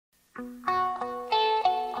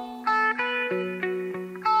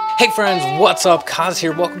Hey friends, what's up? Kaz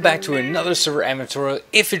here. Welcome back to another server admin tutorial.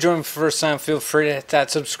 If you're joining for the first time, feel free to hit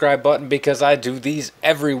that subscribe button because I do these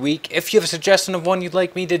every week. If you have a suggestion of one you'd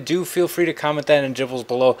like me to do, feel free to comment that in Gibbles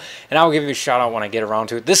below and I'll give you a shout out when I get around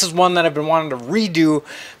to it. This is one that I've been wanting to redo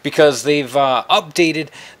because they've updated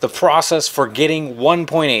the process for getting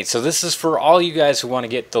 1.8. So this is for all you guys who want to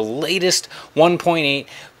get the latest 1.8.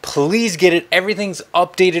 Please get it. Everything's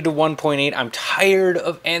updated to 1.8. I'm tired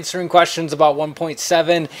of answering questions about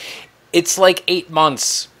 1.7. It's like 8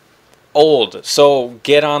 months old. So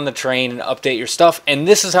get on the train and update your stuff. And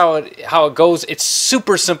this is how it goes. It's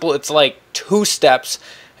super simple. It's like 2 steps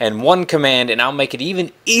and 1 command, and I'll make it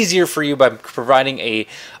even easier for you by providing a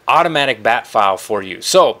automatic bat file for you.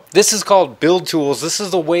 So this is called BuildTools. This is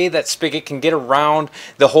the way that Spigot can get around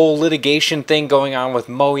the whole litigation thing going on with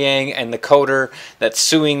Mojang and the coder that's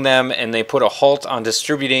suing them, and they put a halt on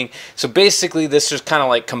distributing. So basically this just kind of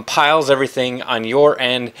like compiles everything on your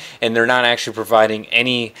end, and they're not actually providing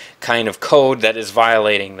any kind of code that is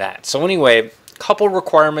violating that. So anyway, couple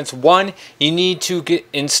requirements. One, you need to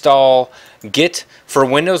install Git for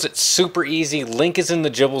Windows. It's super easy. Link is in the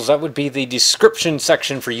Gibbles. That would be the description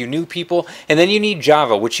section for you new people. And then you need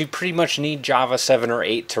Java, which you pretty much need Java 7 or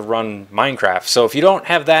 8 to run Minecraft. So if you don't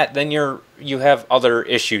have that, then you have other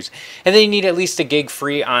issues. And then you need at least a gig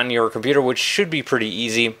free on your computer, which should be pretty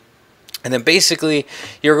easy. And then basically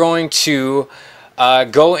you're going to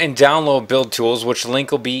go and download BuildTools, which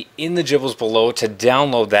link will be in the Gibbles below to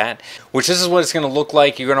download that, which this is what it's going to look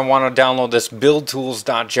like. You're going to want to download this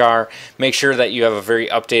buildtools.jar. Make sure that you have a very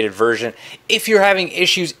updated version. If you're having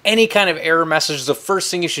issues, any kind of error message, the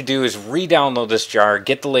first thing you should do is re-download this jar,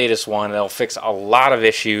 get the latest one. It'll fix a lot of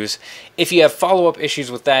issues. If you have follow-up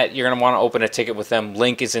issues with that, you're going to want to open a ticket with them.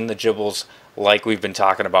 Link is in the Gibbles like we've been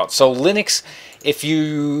talking about. So Linux, if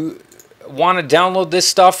you want to download this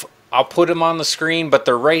stuff, I'll put them on the screen, but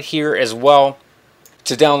they're right here as well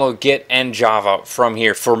to download Git and Java from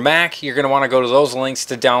here. For Mac, you're going to want to go to those links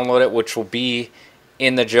to download it, which will be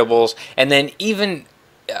in the Gibbles. And then even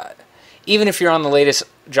if you're on the latest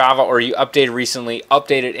Java or you updated recently,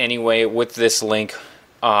 update it anyway with this link,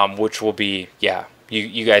 which will be, yeah,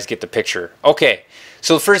 you guys get the picture. Okay,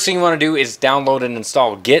 so the first thing you want to do is download and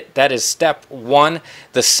install Git. That is step 1.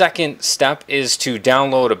 The second step is to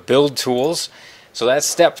download a BuildTools. So that's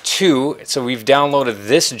step 2. So we've downloaded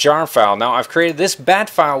this jar file. Now I've created this bat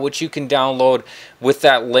file, which you can download with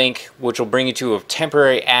that link, which will bring you to a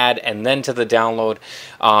temporary ad and then to the download,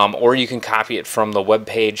 or you can copy it from the web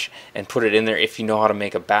page and put it in there if you know how to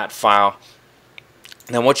make a bat file.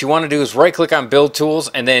 And then what you want to do is right click on BuildTools,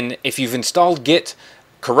 and then if you've installed Git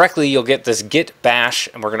correctly, you'll get this Git bash,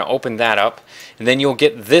 and we're going to open that up, and then you'll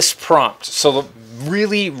get this prompt. So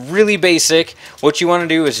really basic. What you want to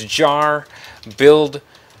do is jar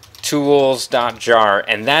buildtools.jar,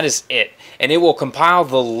 and that is it, and it will compile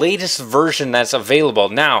the latest version that's available.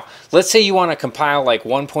 Now let's say you want to compile like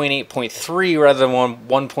 1.8.3 rather than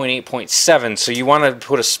 1.8.7, so you want to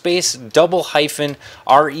put a space double hyphen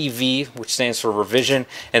REV, which stands for revision,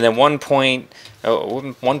 and then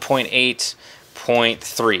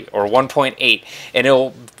 1.8.3 or 1.8, and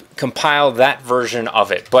it'll compile that version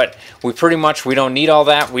of it. But we don't need all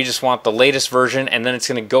that. We just want the latest version, and then it's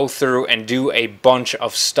going to go through and do a bunch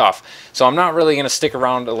of stuff. So I'm not really going to stick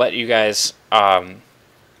around to let you guys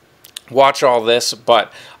watch all this,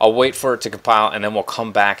 but I'll wait for it to compile and then we'll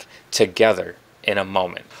come back together in a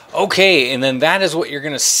moment. Okay, and then that is what you're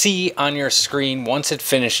going to see on your screen. Once it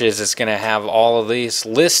finishes, it's going to have all of these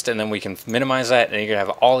lists, and then we can minimize that, and you're going to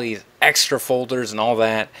have all these extra folders and all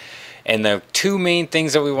that. And the 2 main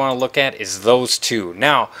things that we want to look at is those 2.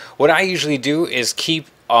 Now, what I usually do is keep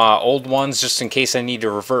old ones just in case I need to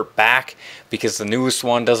revert back because the newest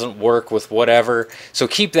one doesn't work with whatever. So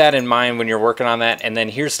keep that in mind when you're working on that. And then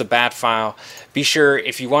here's the bat file. Be sure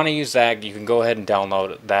if you want to use that, you can go ahead and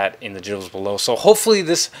download that in the Gibbles below. So hopefully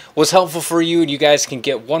this was helpful for you and you guys can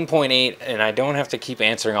get 1.8, and I don't have to keep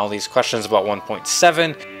answering all these questions about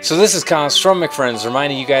 1.7. So this is Kaz from McFriends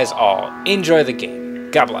reminding you guys all, enjoy the game.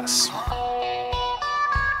 God bless.